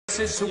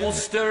Who will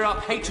stir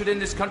up hatred in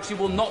this country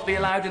will not be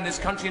allowed in this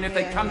country, and if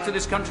they come to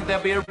this country they'll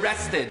be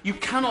arrested. You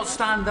cannot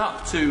stand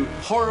up to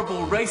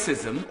horrible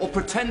racism or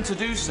pretend to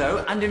do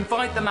so and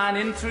invite the man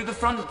in through the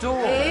front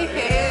door.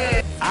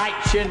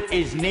 Action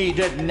is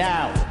needed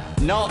now,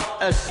 not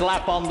a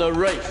slap on the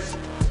wrist.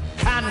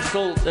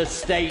 Cancel the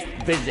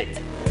state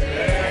visit.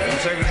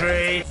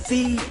 Secretary.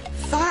 The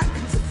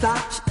fact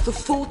that the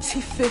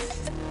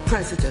 45th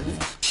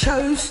President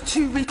chose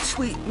to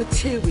retweet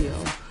material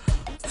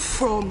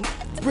from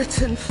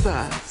Britain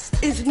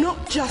First is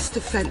not just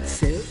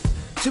offensive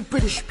to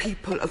British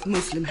people of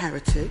Muslim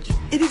heritage,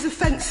 it is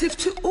offensive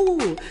to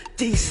all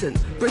decent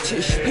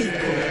British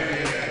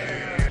people.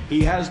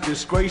 He has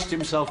disgraced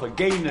himself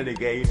again and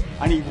again,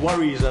 and he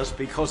worries us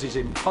because his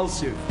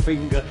impulsive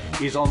finger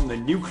is on the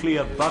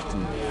nuclear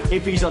button.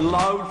 If he's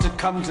allowed to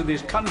come to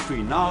this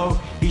country now,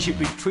 he should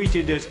be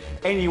treated as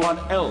anyone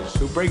else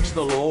who breaks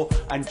the law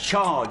and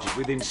charged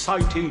with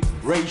inciting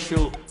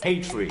racial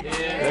hatred.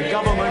 The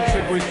government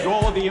should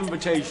withdraw the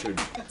invitation.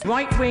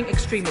 Right-wing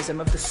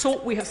extremism of the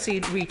sort we have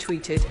seen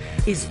retweeted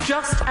is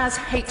just as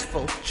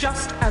hateful,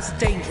 just as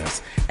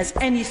dangerous as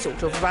any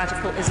sort of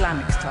radical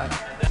Islamic type.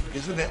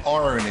 Isn't it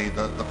irony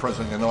that the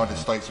President of the United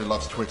States, who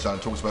loves Twitter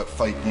and talks about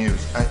fake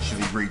news,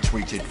 actually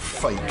retweeted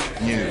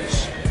fake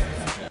news?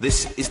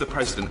 This is the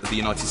President of the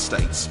United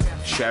States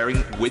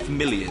sharing with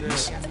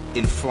millions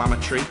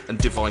inflammatory and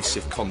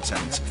divisive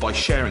content. By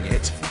sharing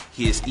it,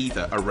 he is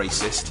either a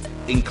racist,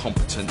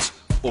 incompetent,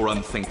 or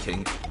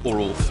unthinking, or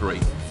all three.